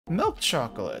Milk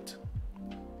chocolate.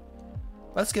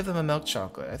 Let's give them a milk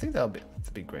chocolate. I think that'd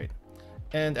be great.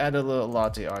 And add a little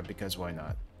latte art because why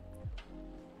not?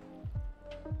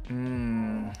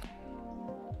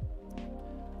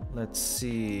 Let's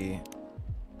see.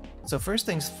 So first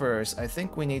things first, I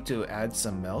think we need to add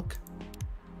some milk.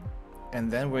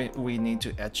 And then we need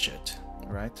to etch it,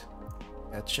 right?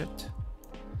 Etch it.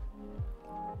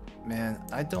 Man,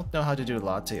 I don't know how to do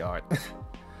latte art.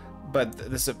 But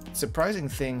the surprising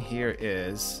thing here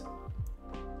is...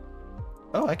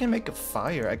 Oh, I can make a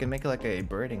fire. I can make like a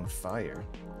burning fire.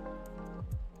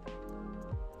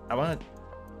 I want to...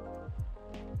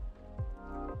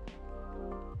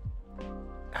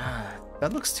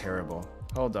 that looks terrible.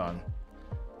 Hold on.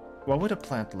 What would a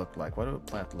plant look like? What would a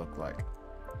plant look like?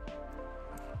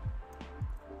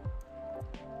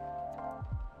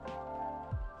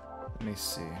 Let me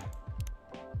see.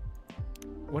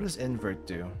 What does invert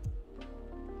do?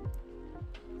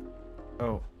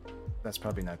 Oh, that's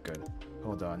probably not good.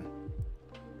 Hold on.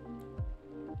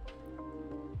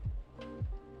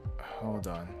 Hold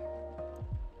on.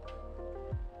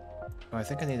 Oh, I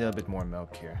think I need a little bit more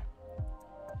milk here.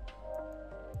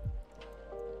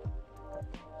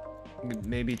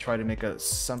 Maybe try to make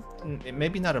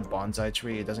maybe not a bonsai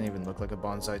tree. It doesn't even look like a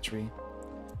bonsai tree.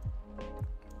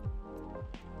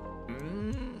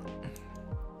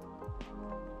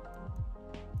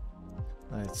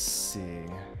 Let's see.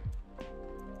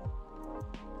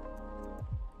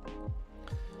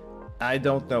 I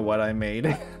don't know what I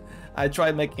made. I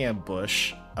tried making a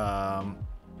bush.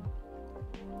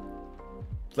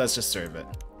 Let's just serve it.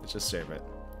 Let's just serve it.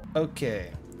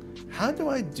 Okay. How do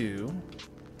I do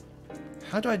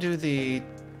the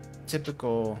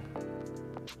typical...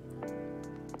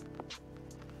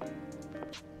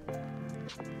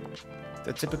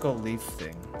 the typical leaf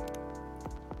thing?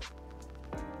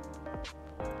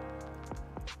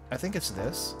 I think it's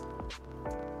this.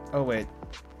 Oh wait.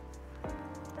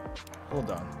 Hold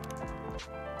on.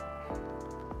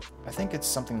 I think it's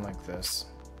something like this.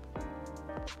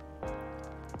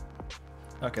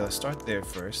 Okay, let's start there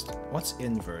first. What's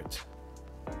invert?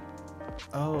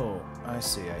 Oh, I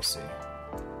see, I see.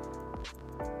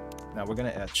 Now we're gonna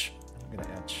etch. I'm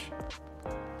gonna etch.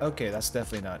 Okay, that's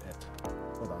definitely not it.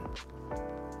 Hold on.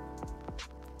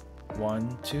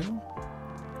 1, 2.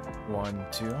 1,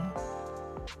 2.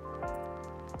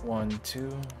 1,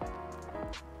 2.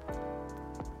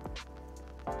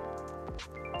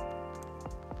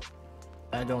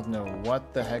 I don't know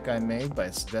what the heck I made, but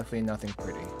it's definitely nothing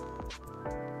pretty.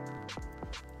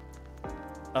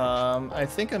 I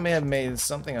think I may have made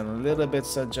something a little bit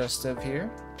suggestive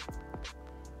here.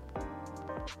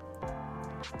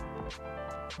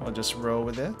 I'll just roll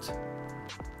with it.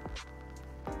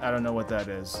 I don't know what that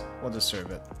is. We'll just serve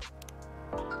it.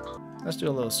 Let's do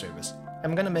a little service.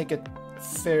 I'm gonna make it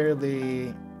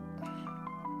fairly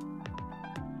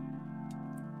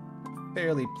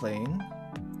plain.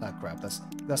 Ah crap, that's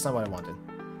not what I wanted.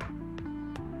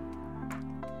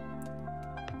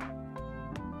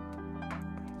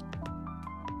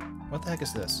 What the heck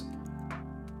is this?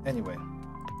 Anyway.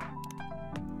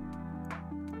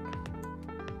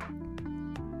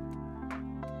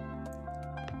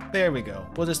 There we go.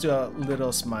 We'll just do a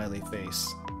little smiley face.